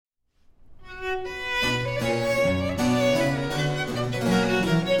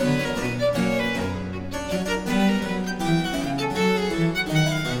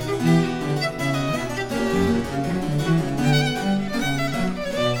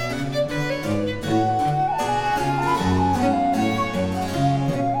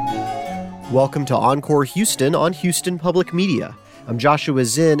Welcome to Encore Houston on Houston Public Media. I'm Joshua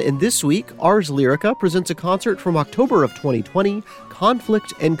Zinn, and this week, Ars Lyrica presents a concert from October of 2020,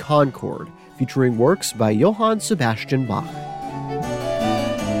 Conflict and Concord, featuring works by Johann Sebastian Bach.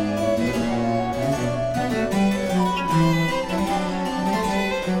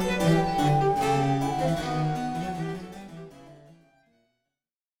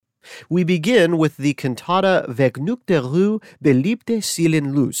 We begin with the cantata Vergnügte Ruhe, beliebte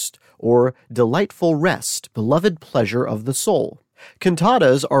Seelenlust, or Delightful Rest, Beloved Pleasure of the Soul.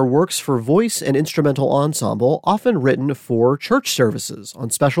 Cantatas are works for voice and instrumental ensemble, often written for church services on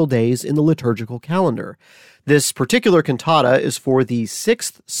special days in the liturgical calendar. This particular cantata is for the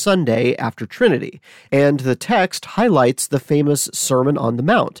sixth Sunday after Trinity, and the text highlights the famous Sermon on the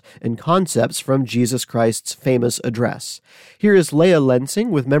Mount and concepts from Jesus Christ's famous address. Here is Leah Lensing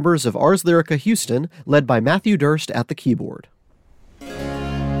with members of Ars Lyrica Houston, led by Matthew Durst at the keyboard.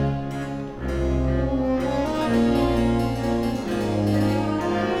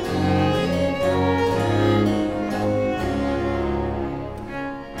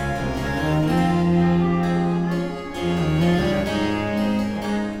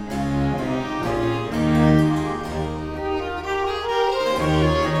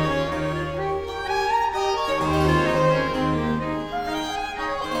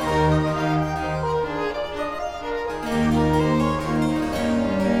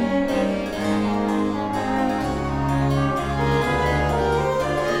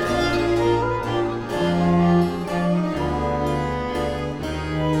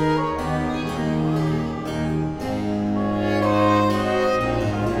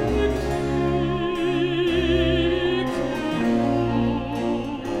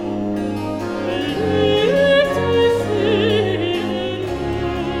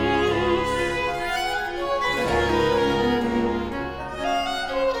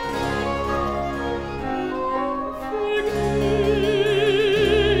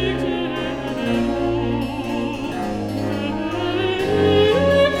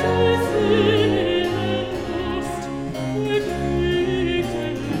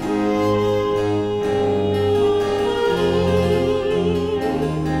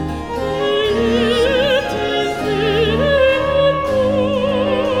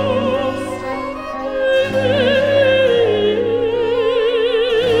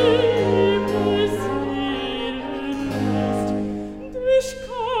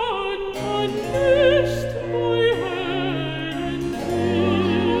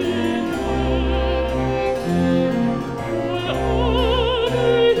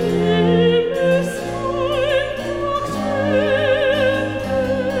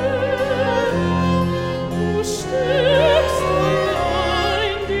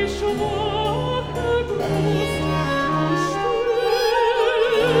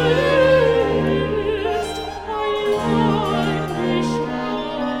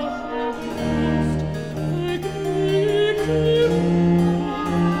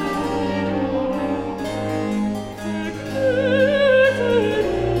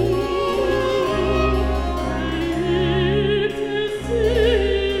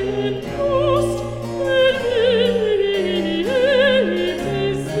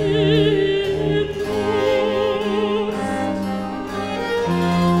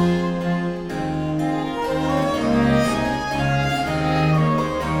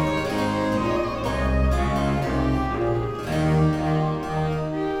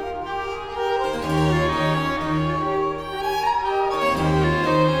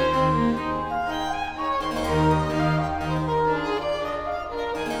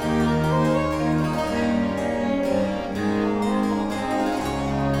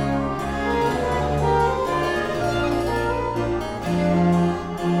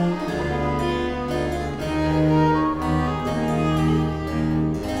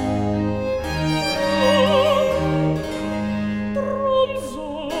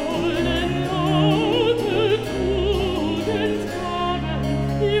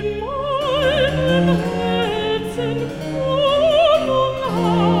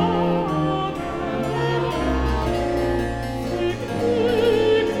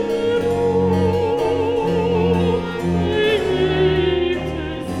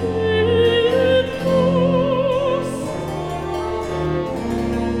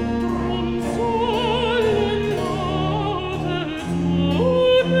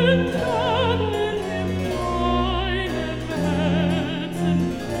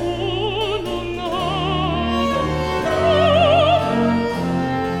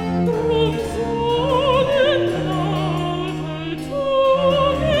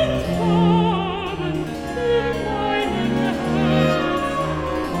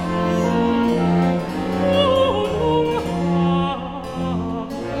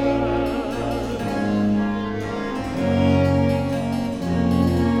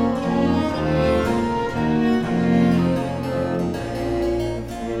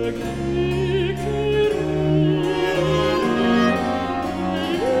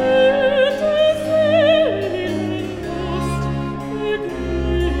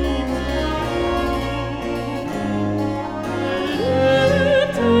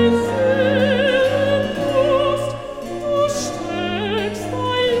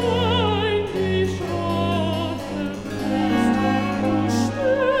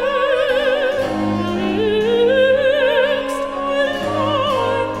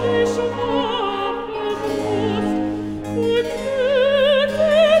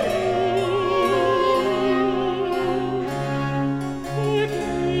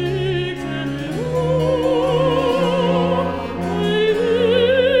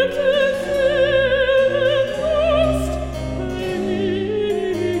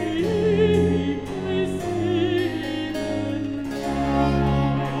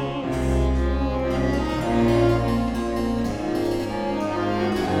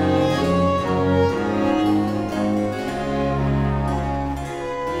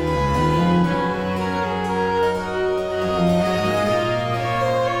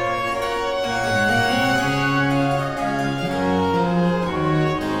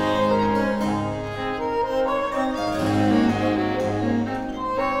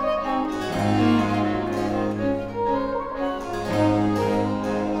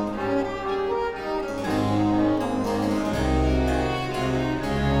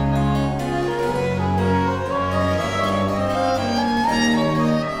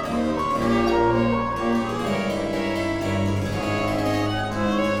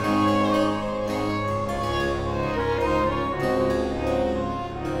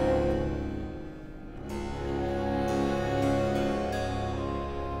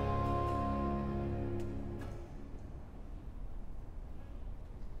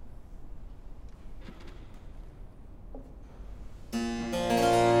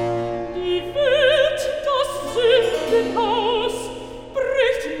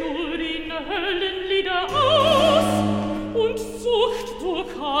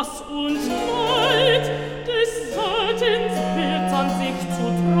 Hass und Neid des Satans wird an sich zu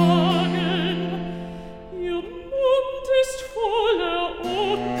tragen. Ihr Mund ist voller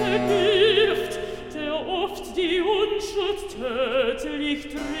Opfergift, der oft die Unschuld tödlich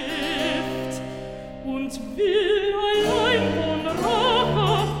trifft, und will allein von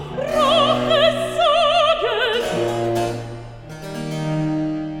Rache sagen.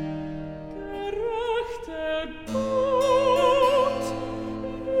 Gerechter Gott,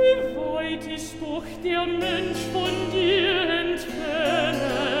 wie weit ist doch der Mensch von dir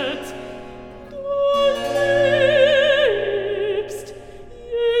entfernt. Du lebst,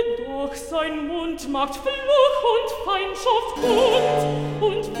 jedoch sein Mund macht Fluch und Feindschaft kund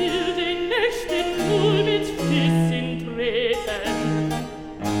und will den Nächten nur mit Bissen treten.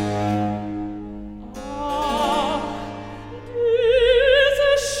 Ach,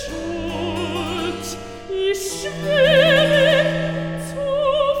 diese Schuld ist schwierig zu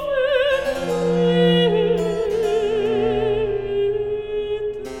vergeben.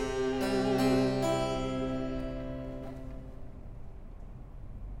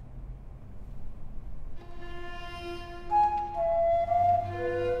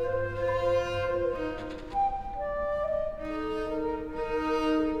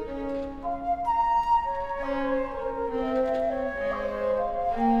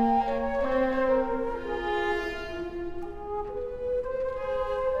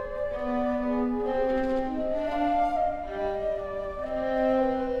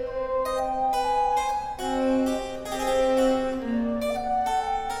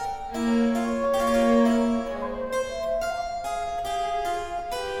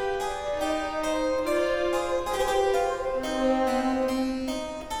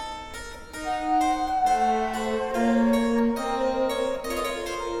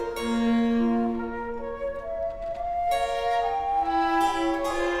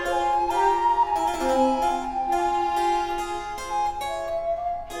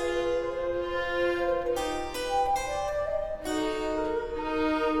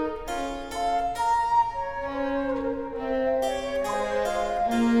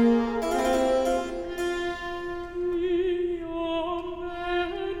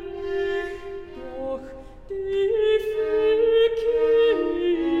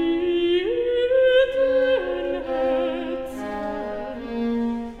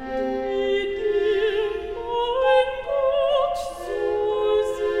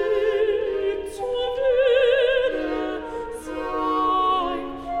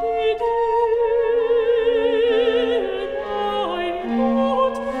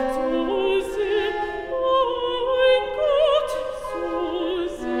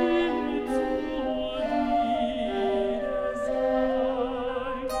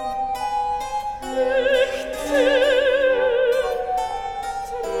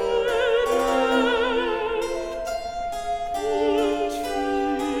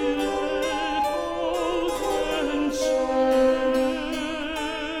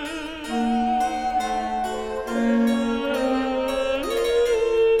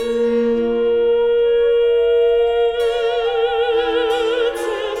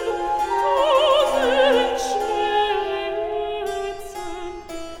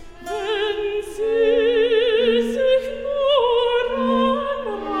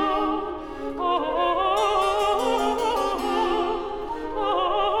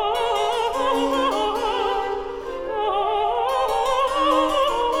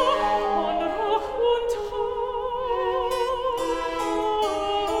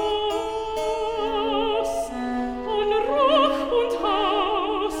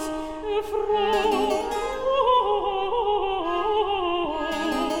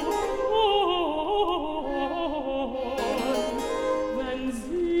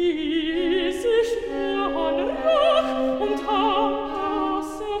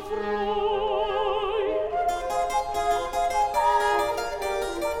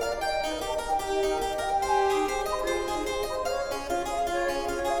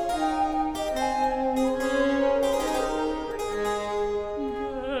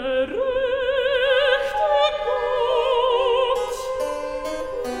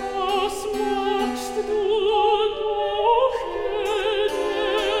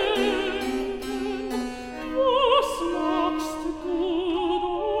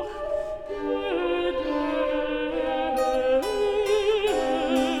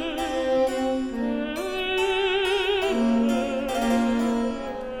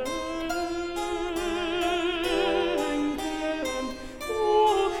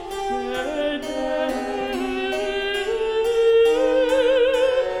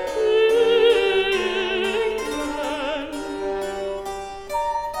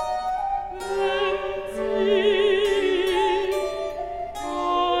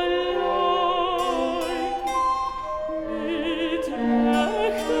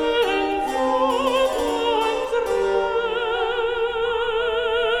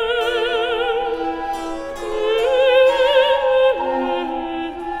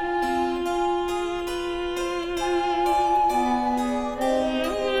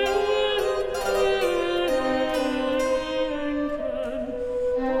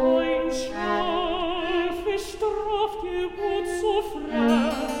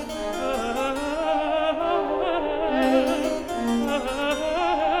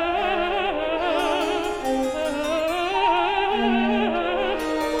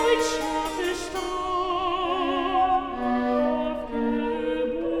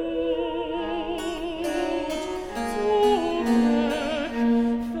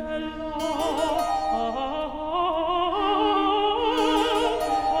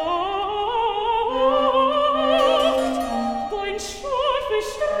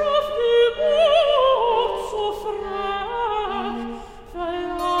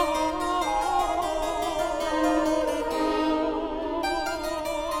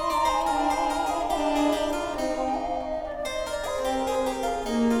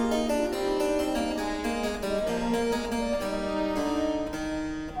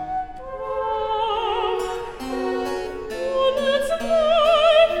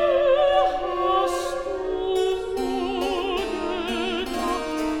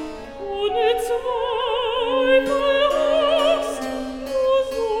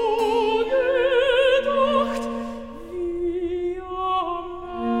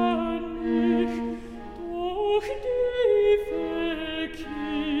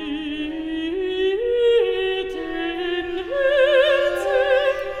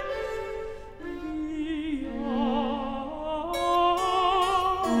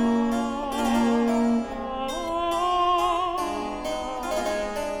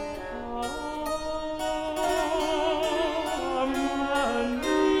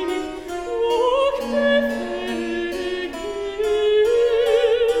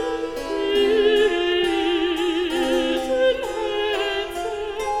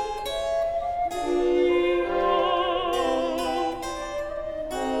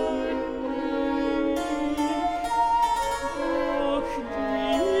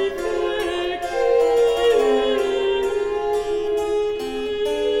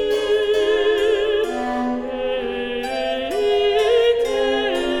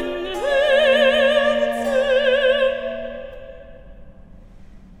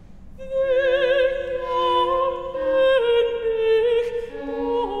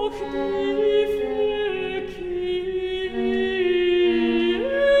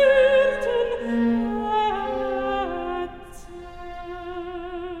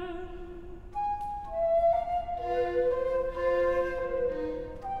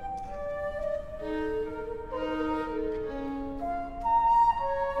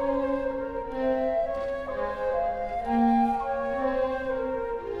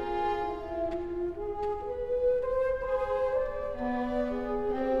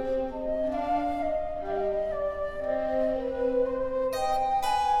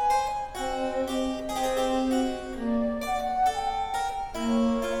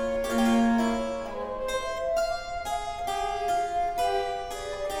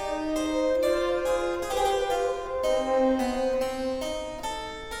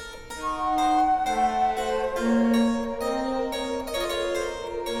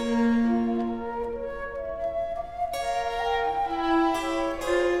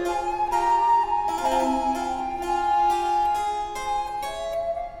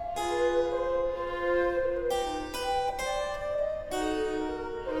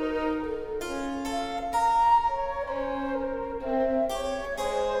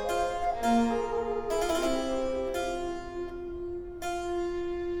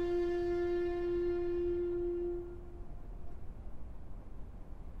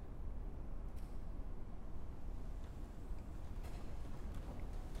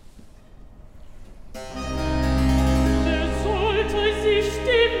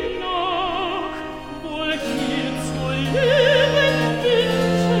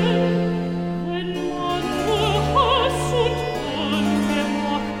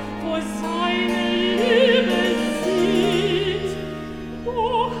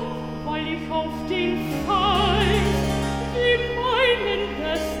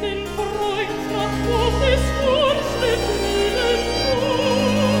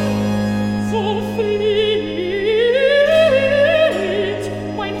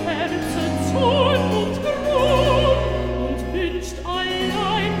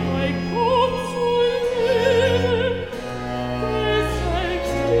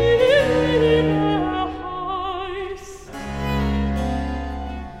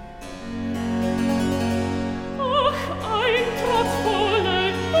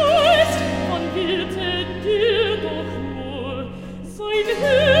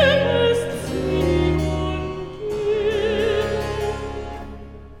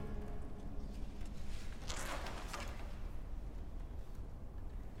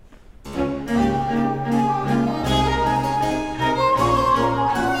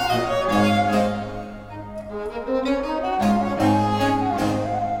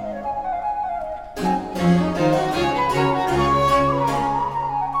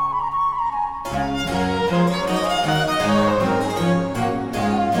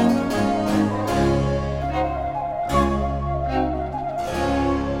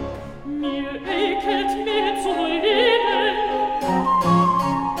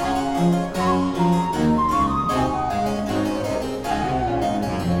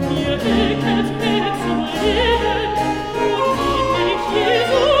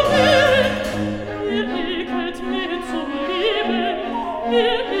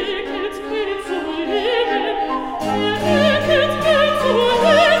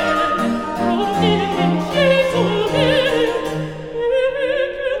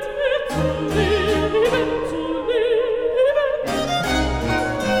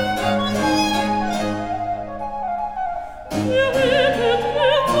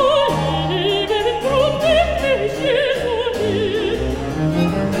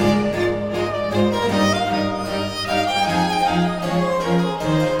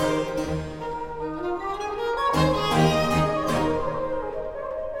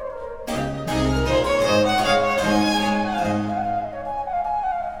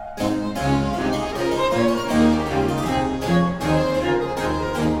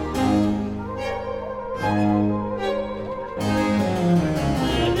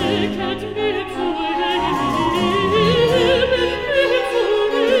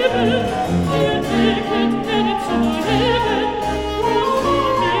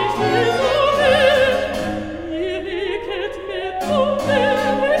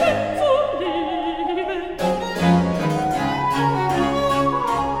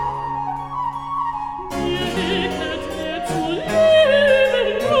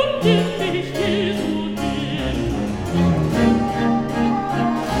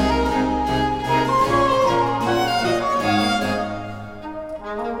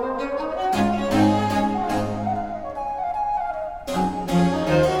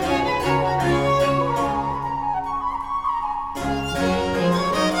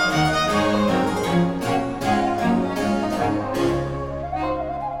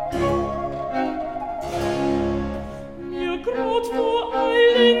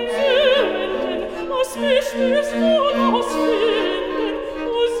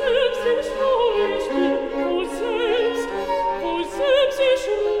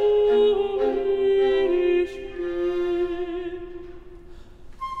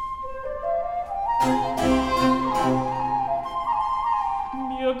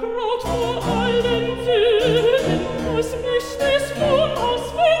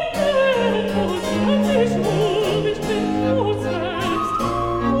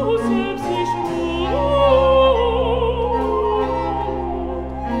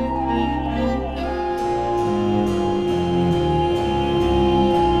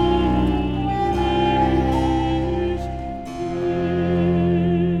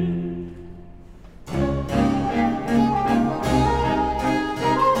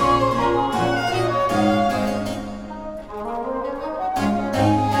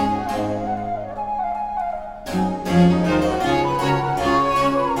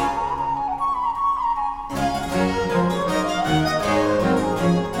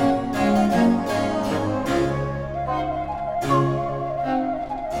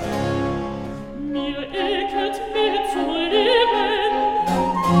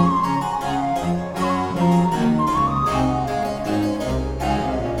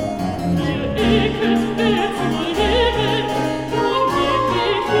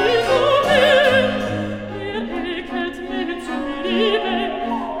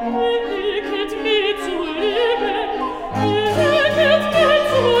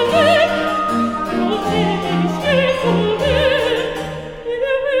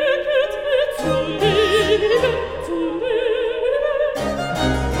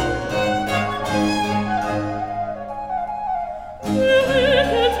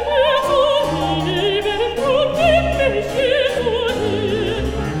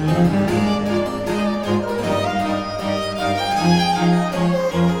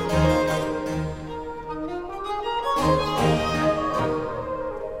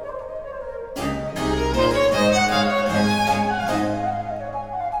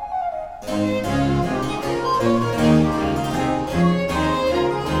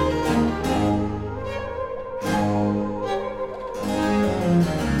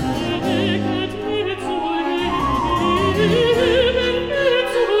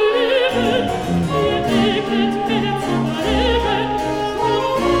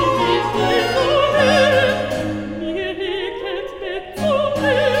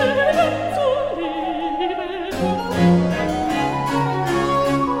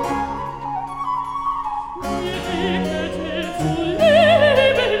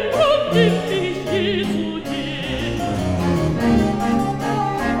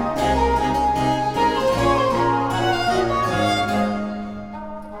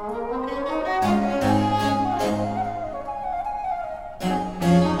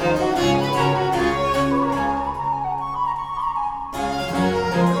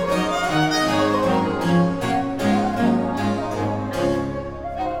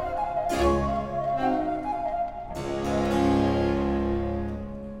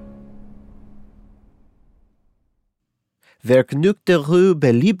 Vergnügte Ruhe,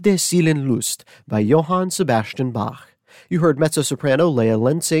 beliebte Seelenlust by Johann Sebastian Bach. You heard mezzo-soprano Leah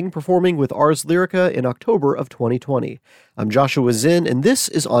Lensing performing with Ars Lyrica in October of 2020. I'm Joshua Zinn, and this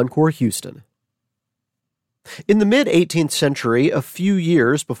is Encore Houston. In the mid-18th century, a few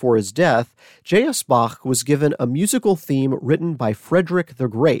years before his death, J.S. Bach was given a musical theme written by Frederick the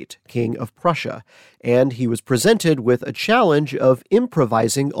Great, King of Prussia, and he was presented with a challenge of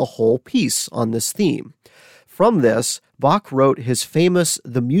improvising a whole piece on this theme. From this, Bach wrote his famous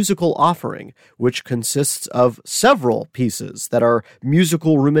The Musical Offering, which consists of several pieces that are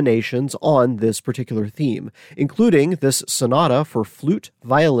musical ruminations on this particular theme, including this sonata for flute,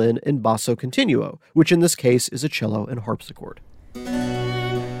 violin, and basso continuo, which in this case is a cello and harpsichord.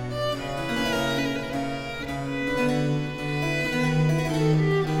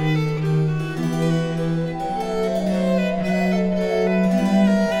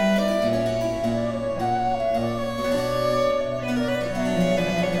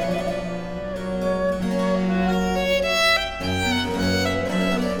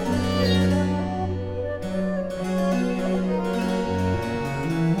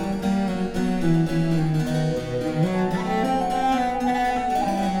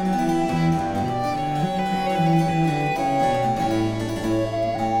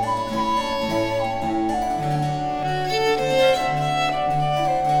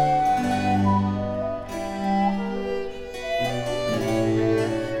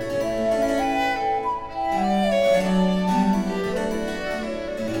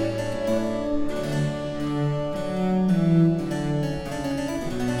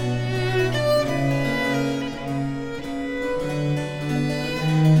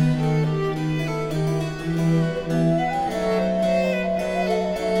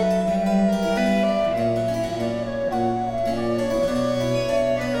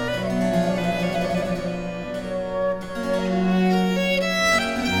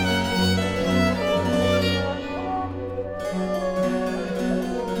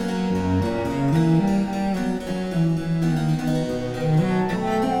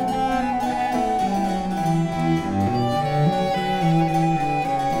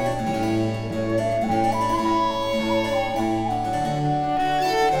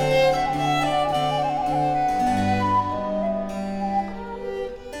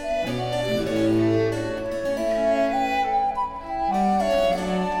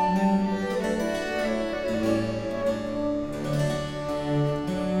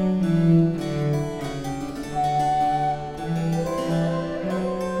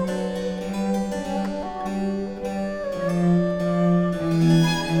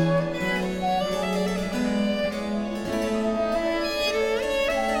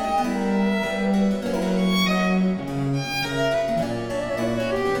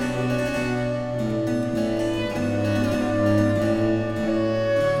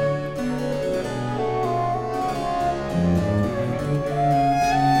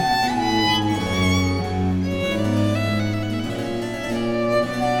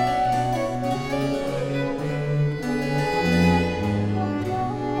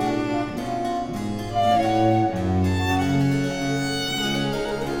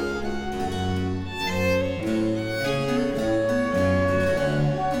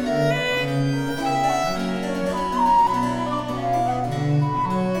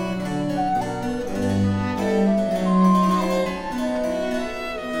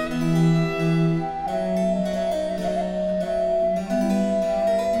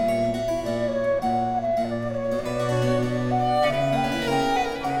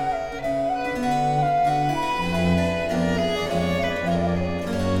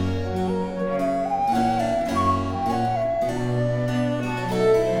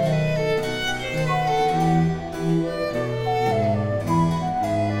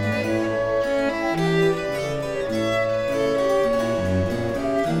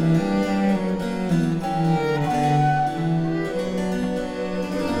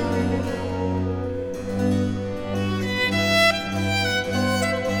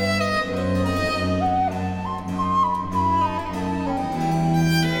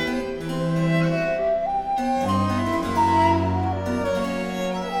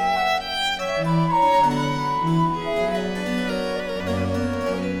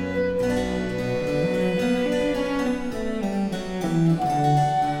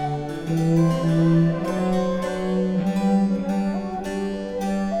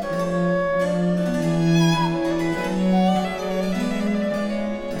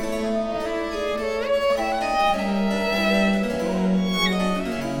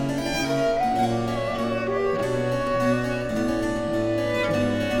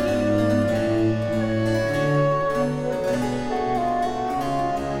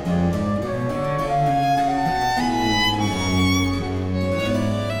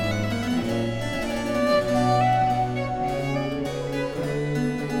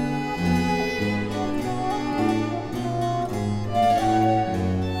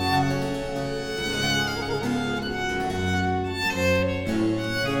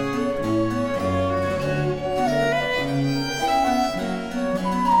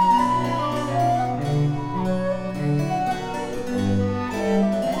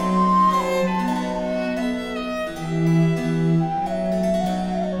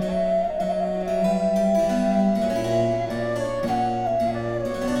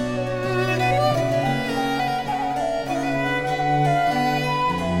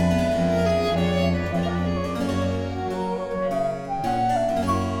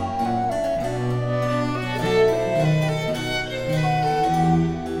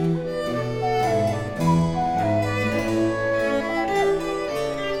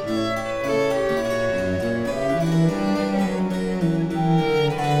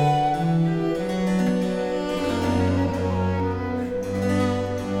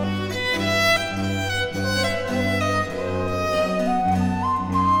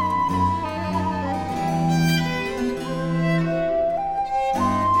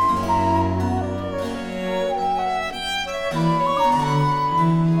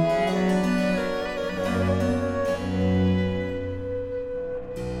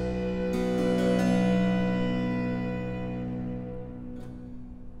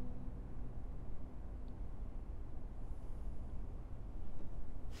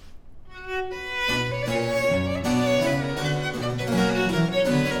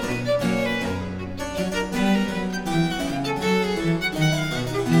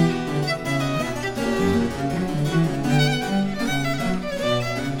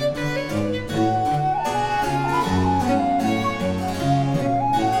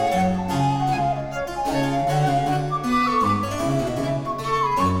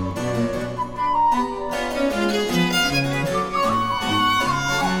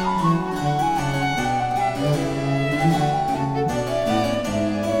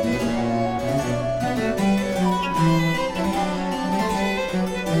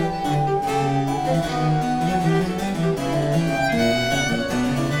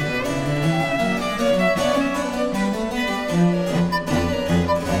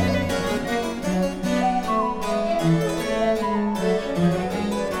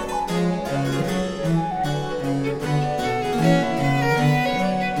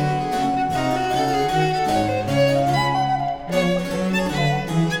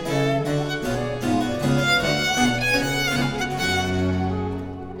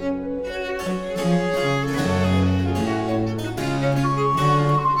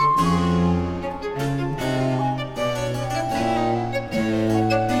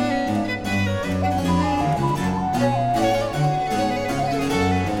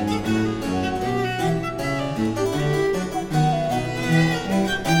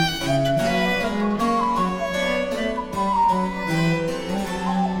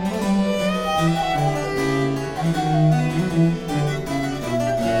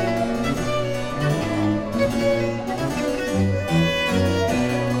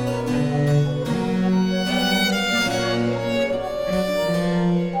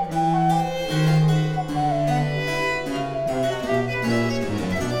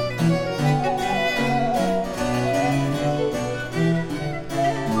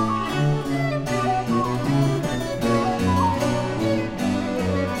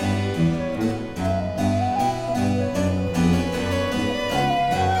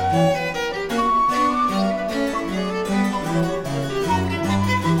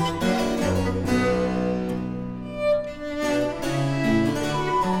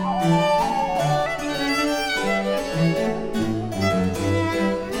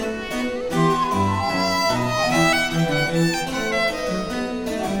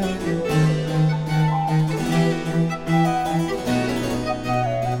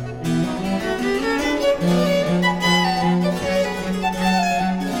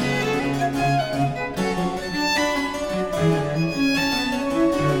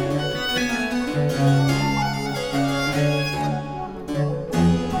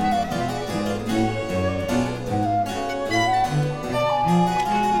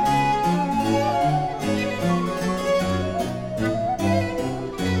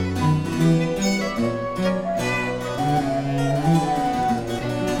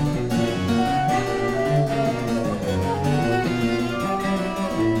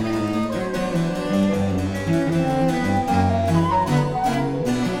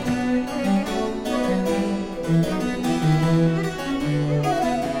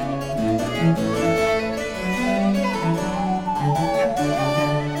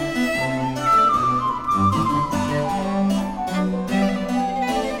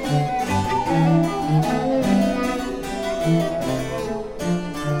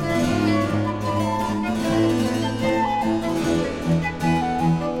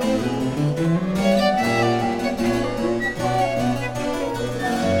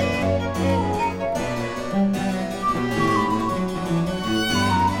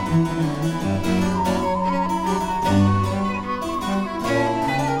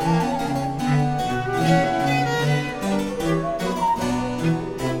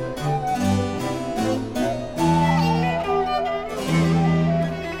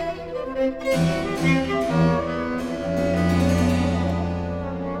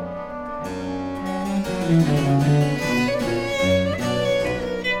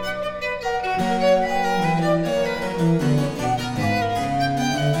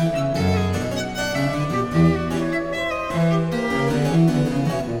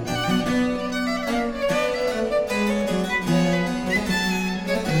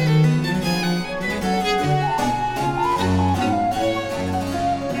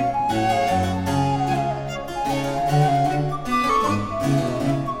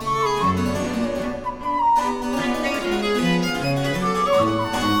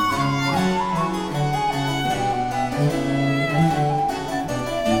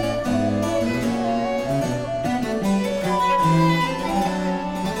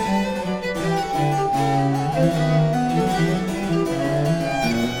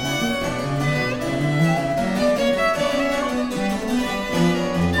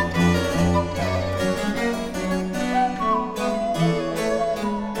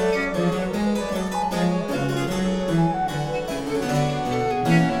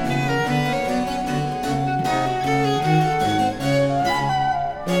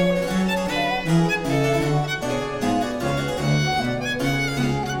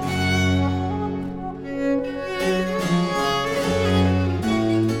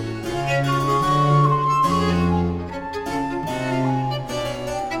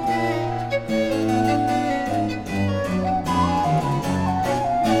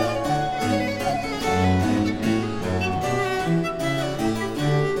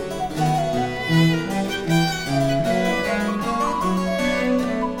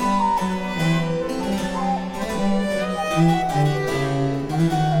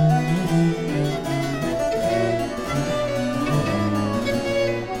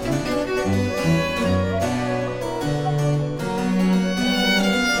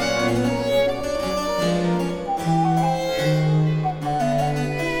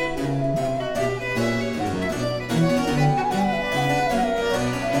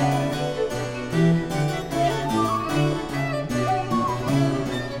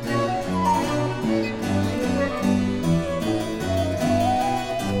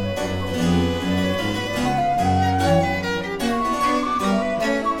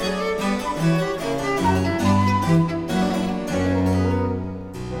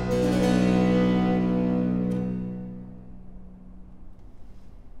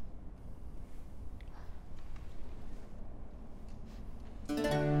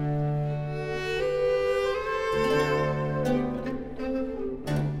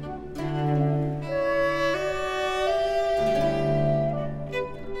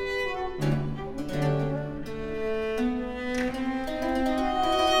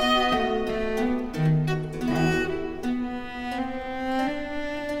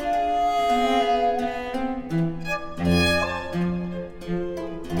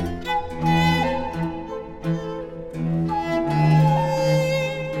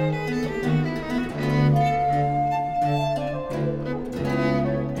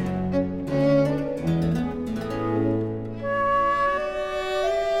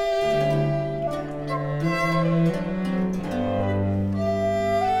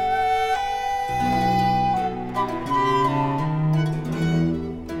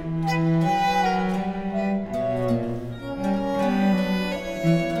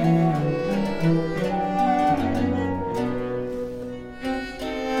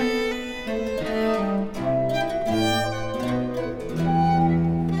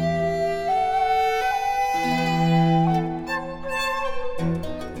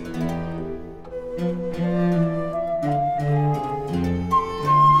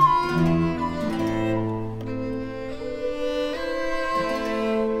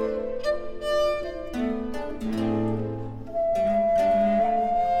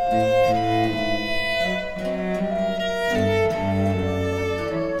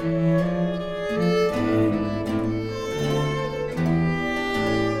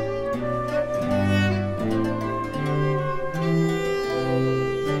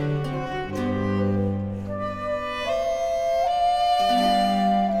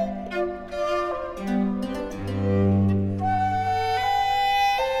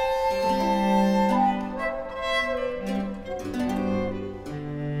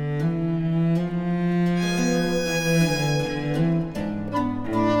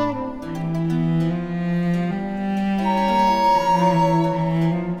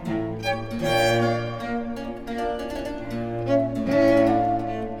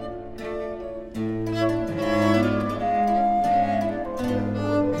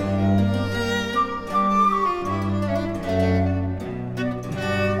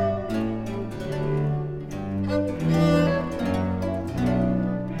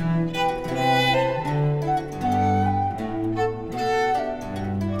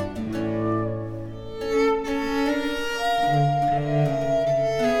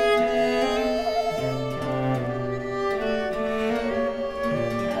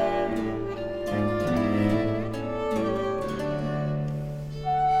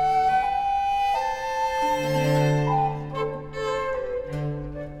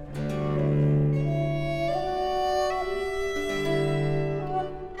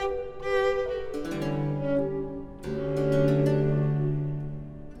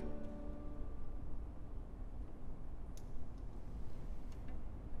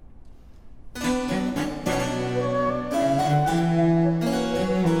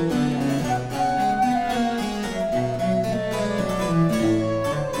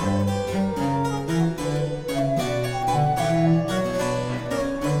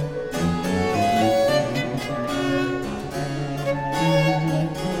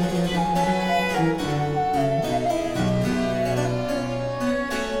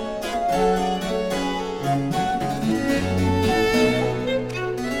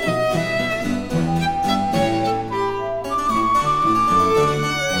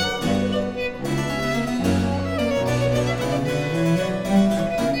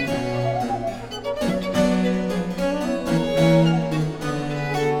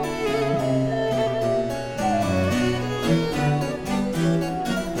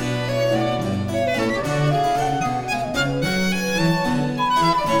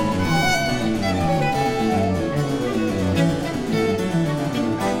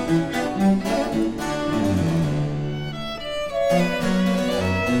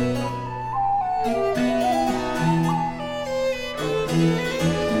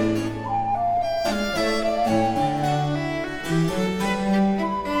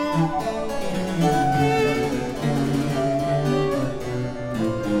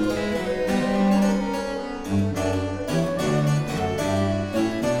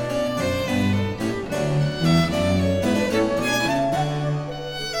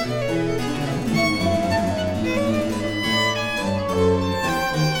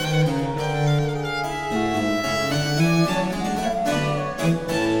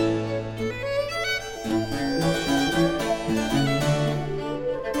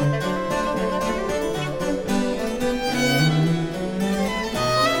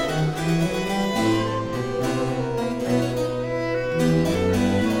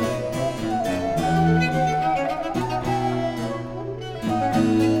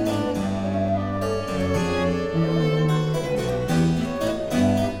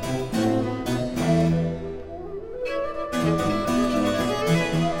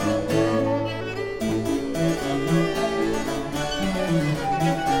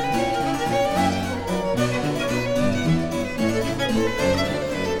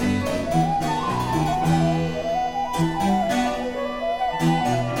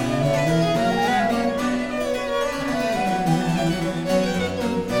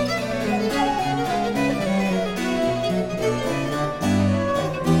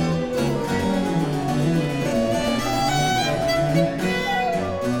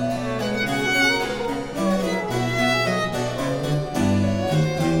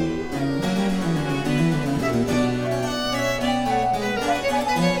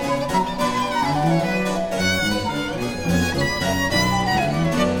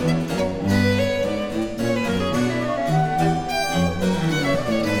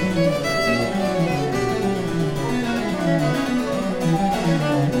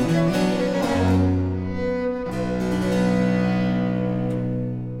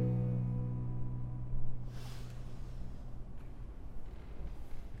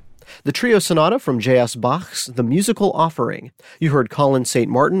 The trio sonata from J.S. Bach's The Musical Offering. You heard Colin St.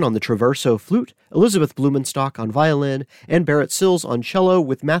 Martin on the traverso flute, Elizabeth Blumenstock on violin, and Barrett Sills on cello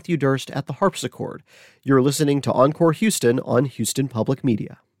with Matthew Durst at the harpsichord. You're listening to Encore Houston on Houston Public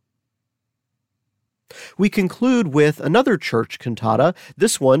Media. We conclude with another church cantata,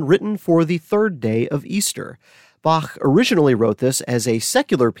 this one written for the third day of Easter. Bach originally wrote this as a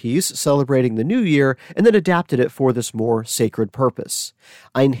secular piece celebrating the New Year and then adapted it for this more sacred purpose.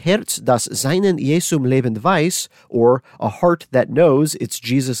 Ein Herz, das seinen Jesum lebend weiß, or A Heart That Knows Its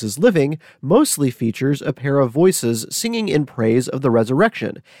Jesus is Living, mostly features a pair of voices singing in praise of the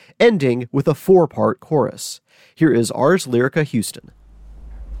resurrection, ending with a 4-part chorus. Here is Ars Lyrica Houston.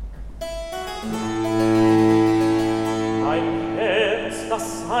 Ein Herz,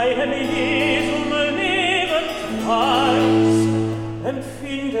 das seinen Jesum weiß,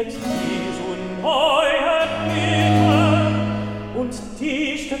 empfindet Jesu neue Güte und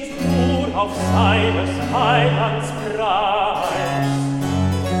dichtet nur auf seines Heilands Preis.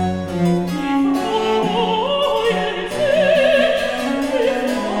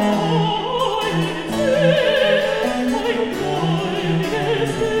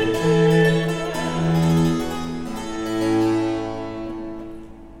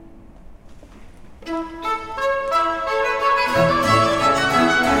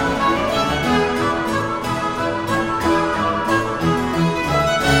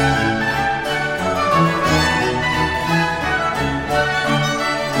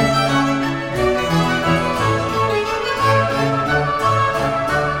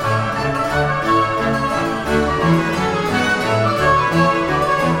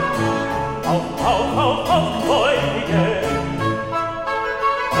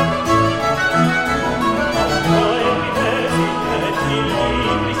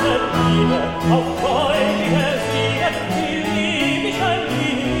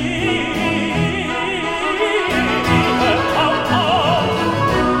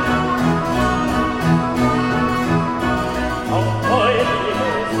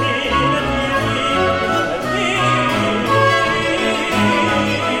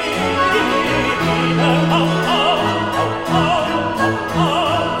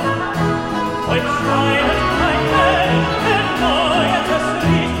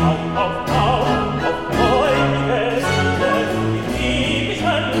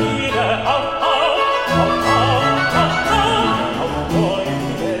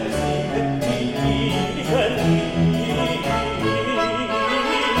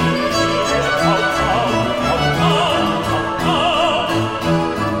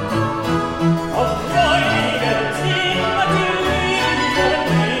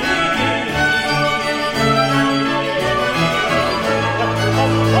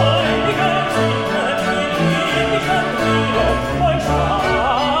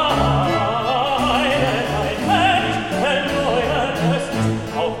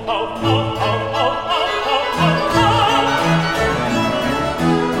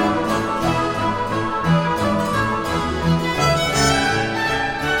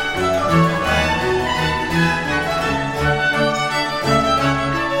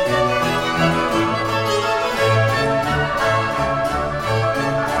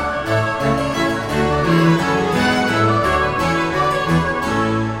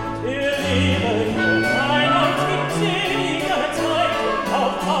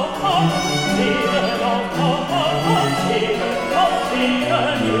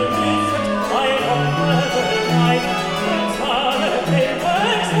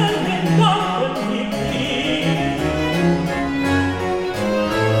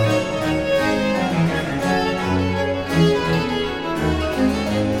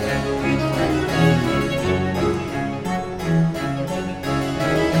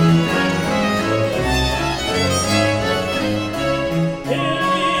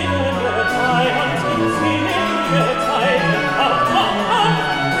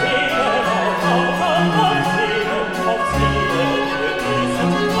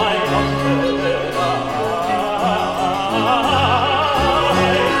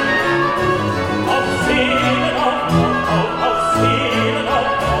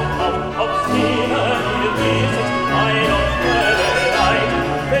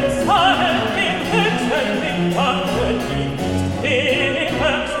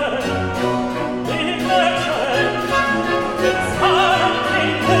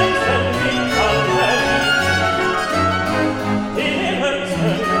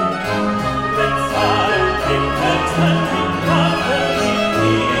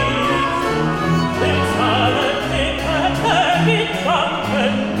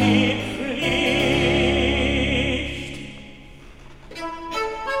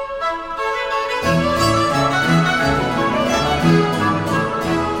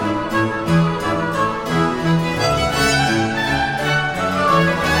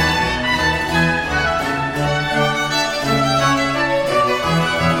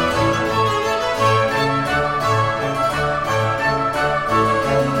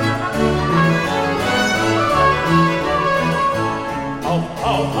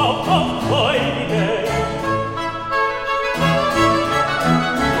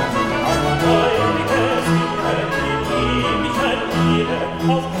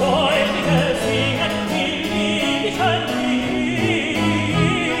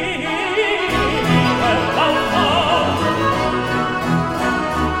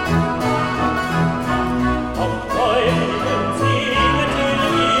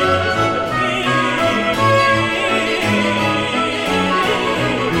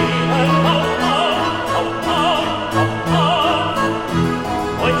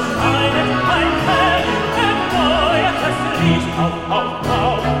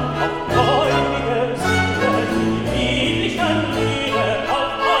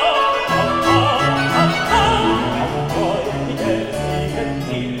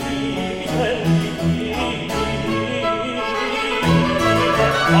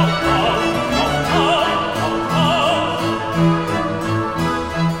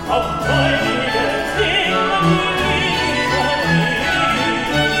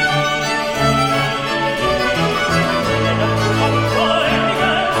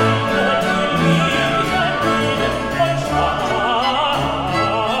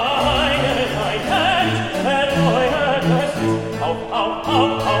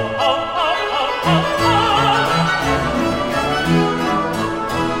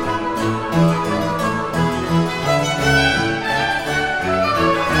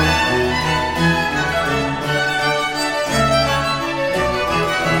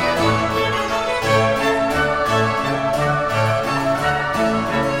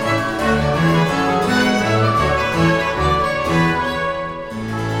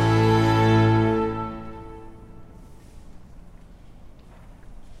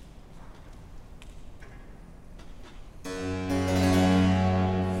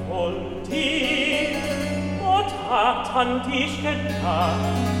 an dich gedacht,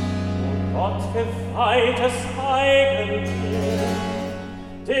 o Gott geweihtes Eigentum.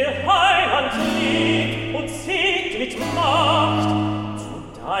 Der Heiland liebt und siegt mit Macht, zu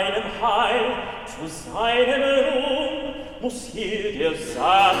deinem Heil, zu seinem Ruhm, muss hier der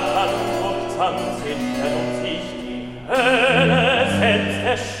Satan furchtsam zittern und sich die Hölle selbst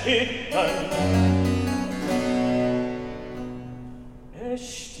erschüttern. Es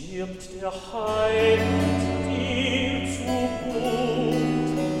stirbt der Heiland dir zu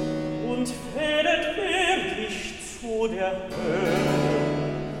Gut und fällt wirklich zu der Hölle.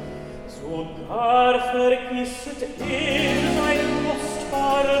 Sogar vergisset sein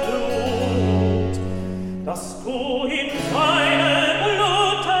kostbares Blut, dass du in seinem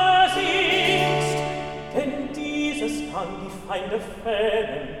Blute siegst, denn dieses kann die Feinde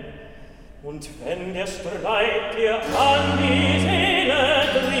fällen. Und wenn der Streit dir an die Seele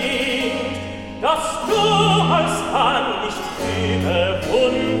dringt, dass du alsdann nicht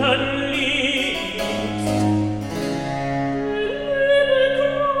überwunden liegst. Liebe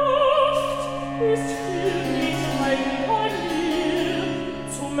Kraft ist für mich ein Manier,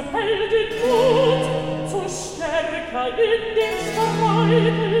 zum Heldenmut, zum Stärker in den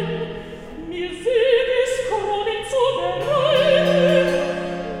Streiten, mir Siegeskronen zu bereiten.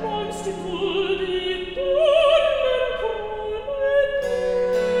 Meinst du die Dornenkrone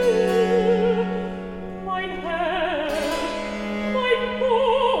mir, mein Herr, mein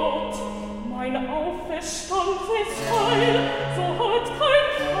Gott, mein auferstandenes Heil, so hat kein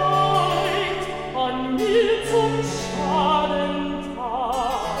Feind an mir zum Schaden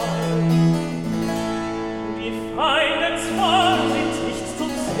teil. Die Feinde zwar sind nicht zu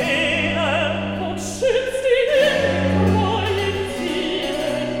zählen, Gott schützt die treuen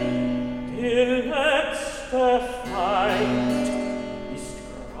Seelen. der letzte Feind ist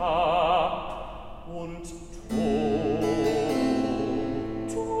Grab und Tod.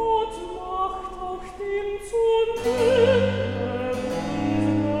 Tod macht auch dem Zugrunde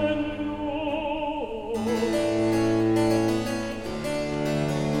unseren Not.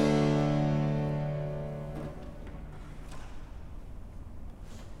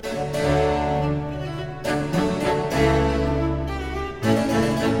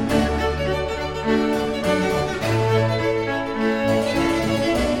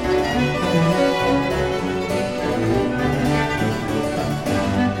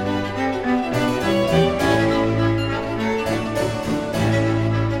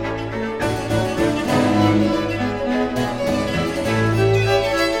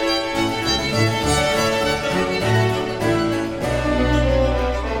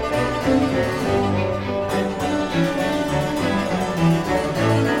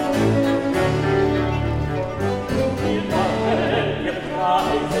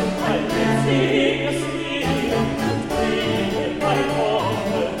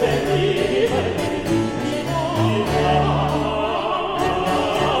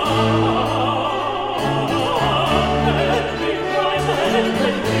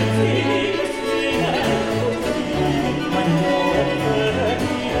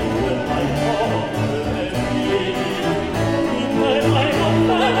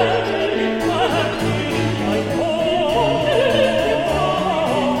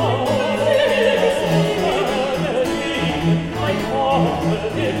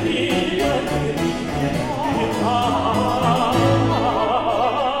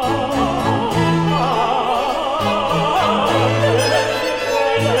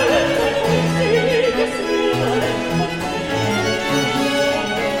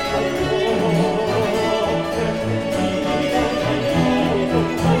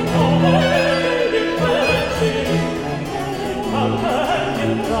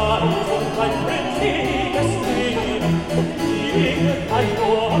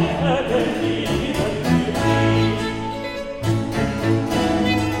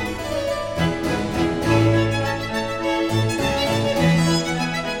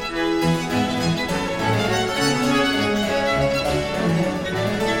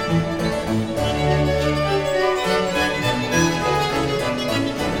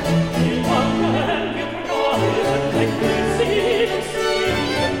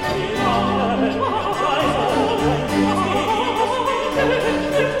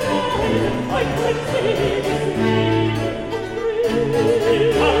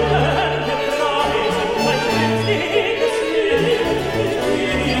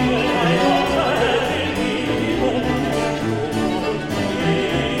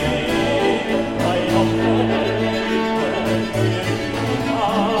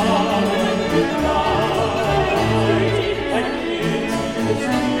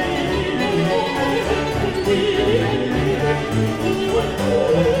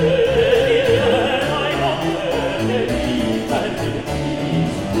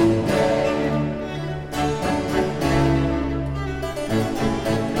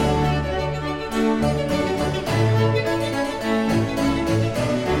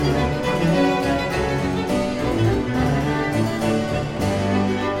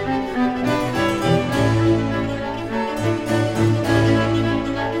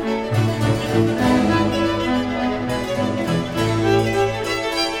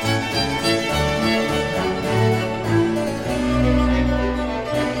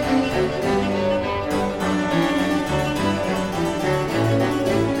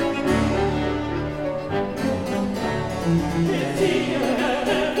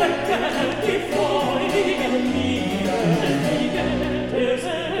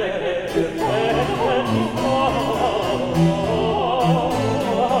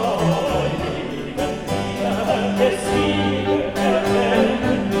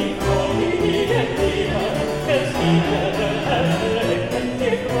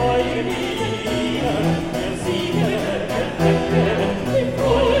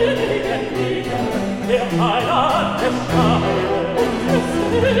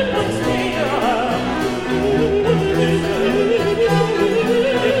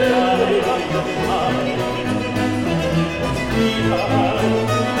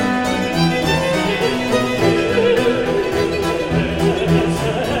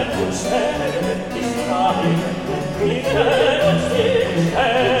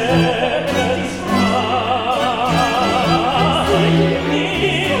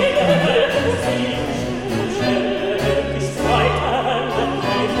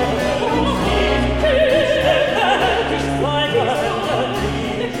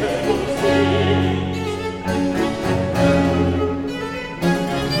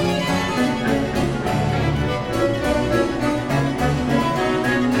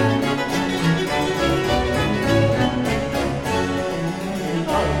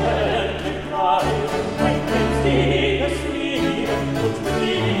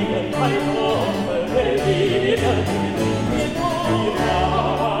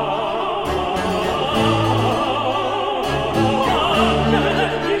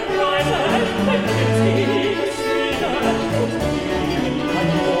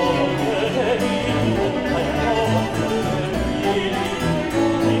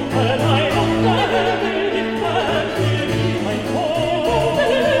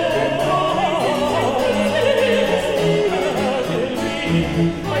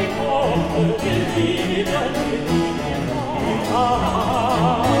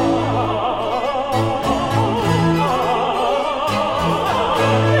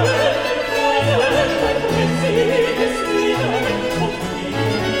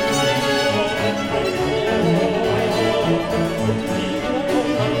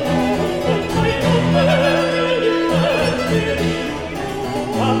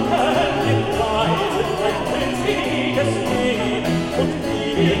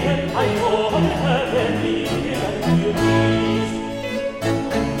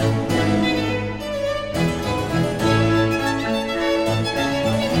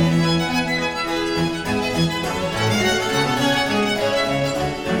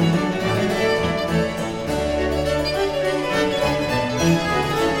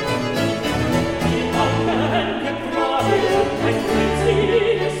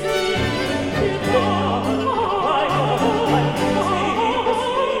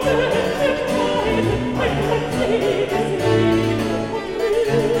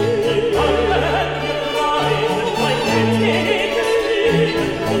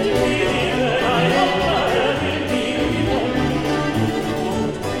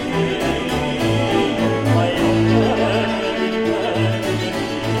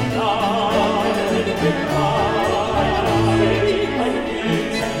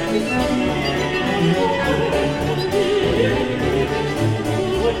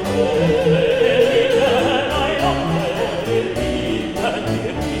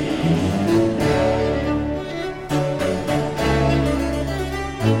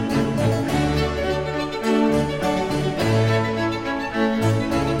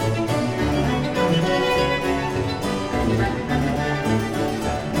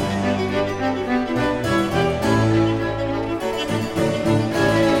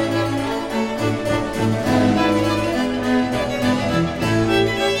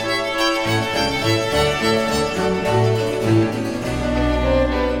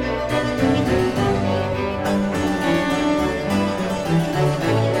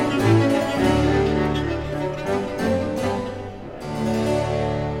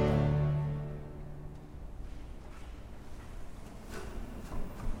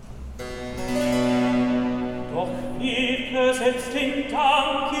 Wir setzt den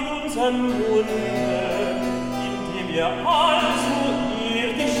Dank in unserem Munde, indem ihr also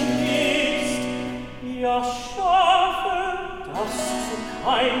irdisch ist. Ja, schaffe, dass zu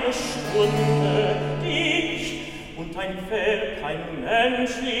keine Stunde dich und dein Werk kein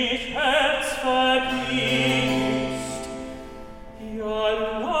menschlich Herz vergisst. Ja,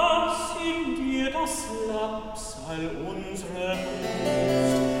 lass in dir das Labsal unsere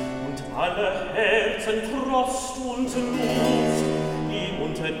Brust und alle Herzen Trost und Lust, die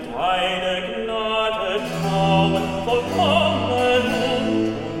unter deine Gnade trauen, vollkommen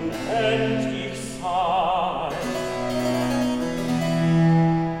und unendlich sein.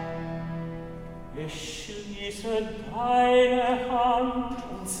 Ich schließe deine Hand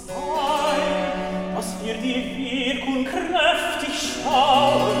uns bei, dass wir die Wirkung kräftig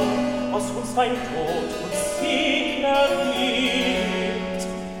schauen, was uns dein Tod uns Sieg ergibt.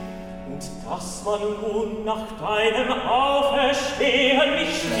 Und dass man nun nach deinem Auferstehen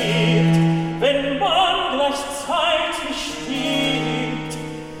nicht stirbt, wenn man gleichzeitig stirbt,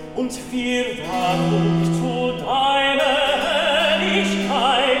 und wir dadurch zu deiner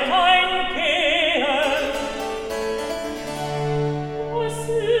Herrlichkeit eingehen. Was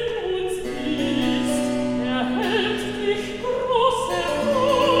in uns ist, erhält dich großer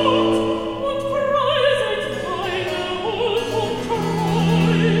Gott und preiset deine Huld und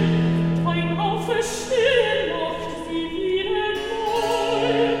Treu. Dein Auferstehen macht sie wieder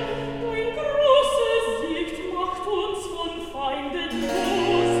neu. Dein großer Sieg macht uns von Feinden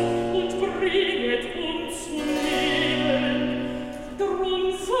los und bringet uns zu Leben. Drum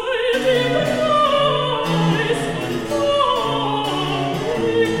sei dir Preis und Dank.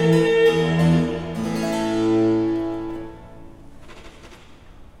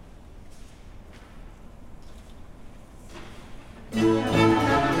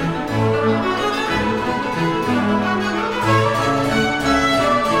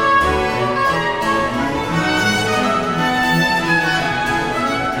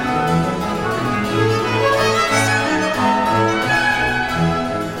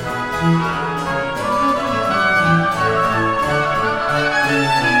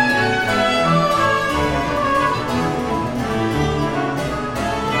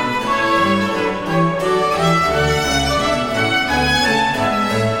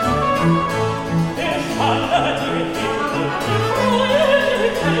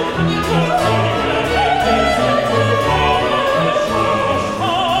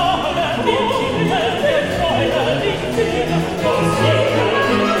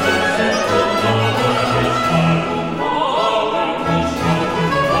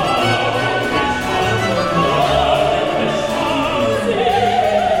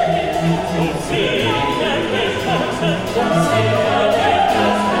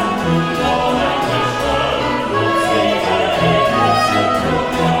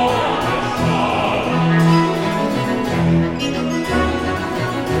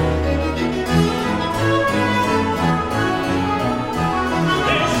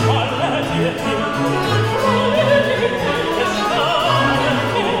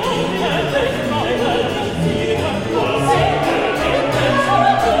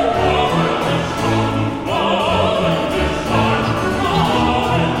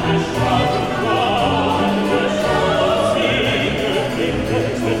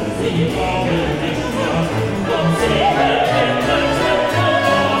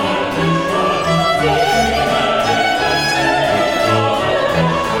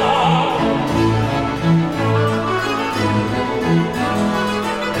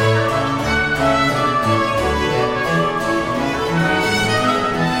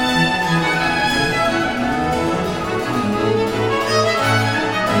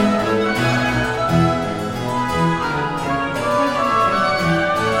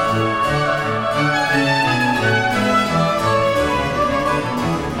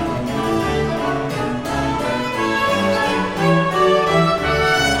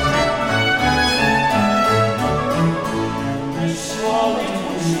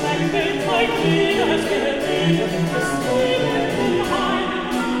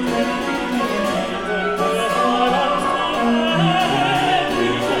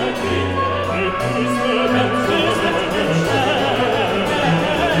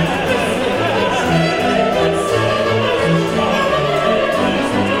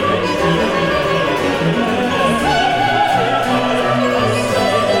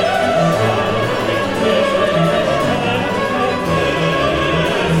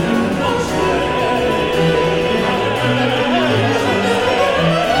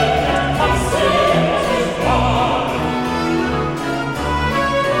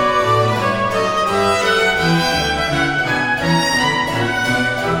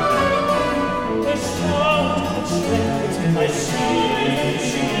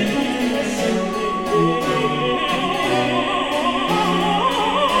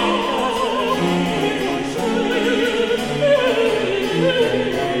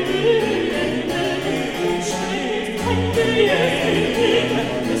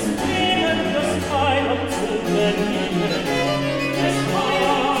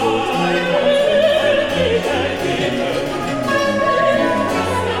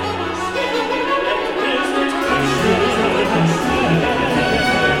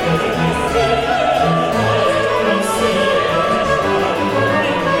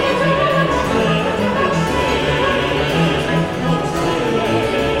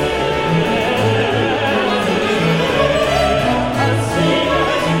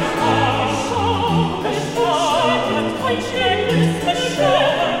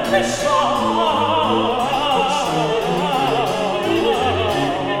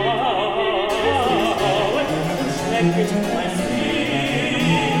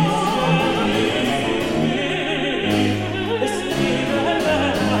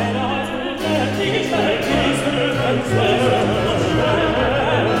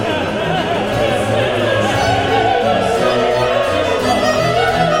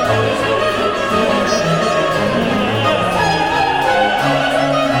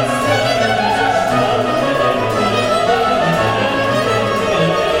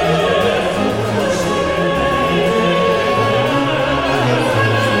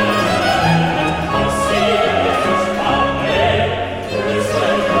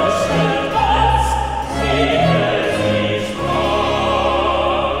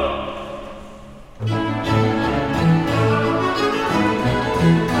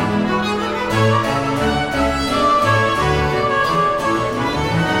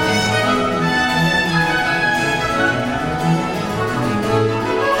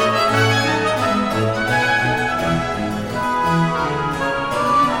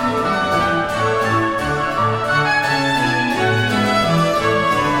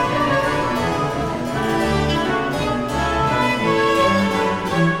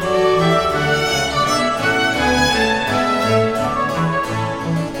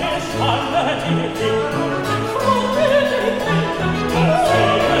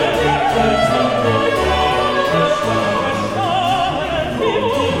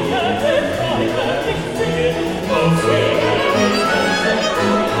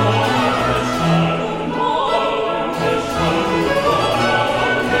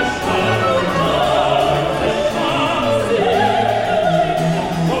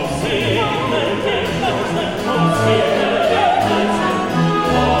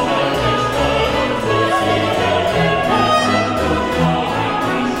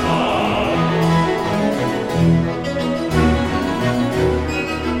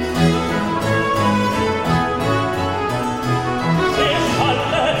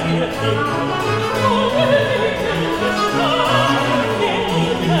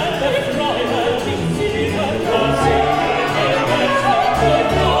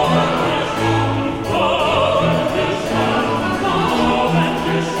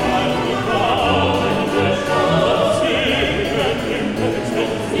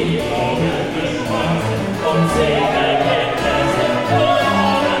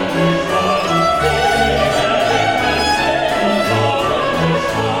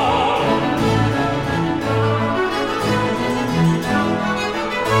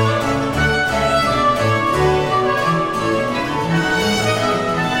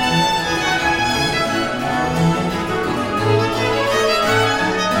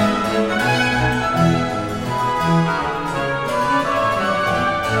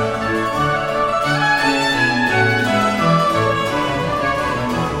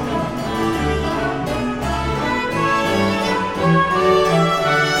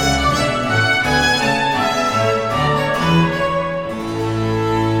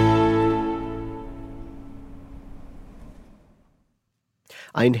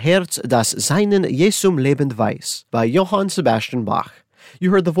 Ein Herz, das seinen Jesum lebend weiß, by Johann Sebastian Bach. You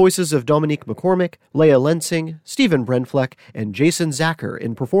heard the voices of Dominique McCormick, Leah Lensing, Stephen Brenfleck, and Jason Zacher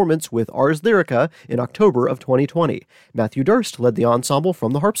in performance with Ars Lyrica in October of 2020. Matthew Durst led the ensemble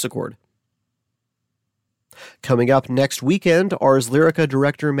from the harpsichord. Coming up next weekend, Ars Lyrica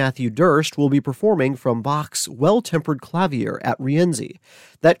director Matthew Durst will be performing from Bach's Well-Tempered Clavier at Rienzi.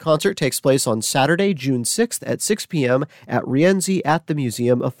 That concert takes place on Saturday, June 6th at 6 p.m. at Rienzi at the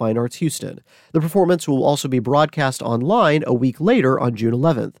Museum of Fine Arts Houston. The performance will also be broadcast online a week later on June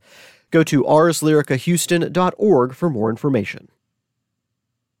 11th. Go to arslyricahhouston.org for more information.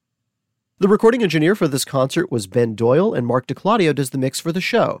 The recording engineer for this concert was Ben Doyle, and Mark DeClaudio does the mix for the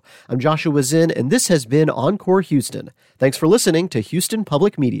show. I'm Joshua Zinn, and this has been Encore Houston. Thanks for listening to Houston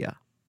Public Media.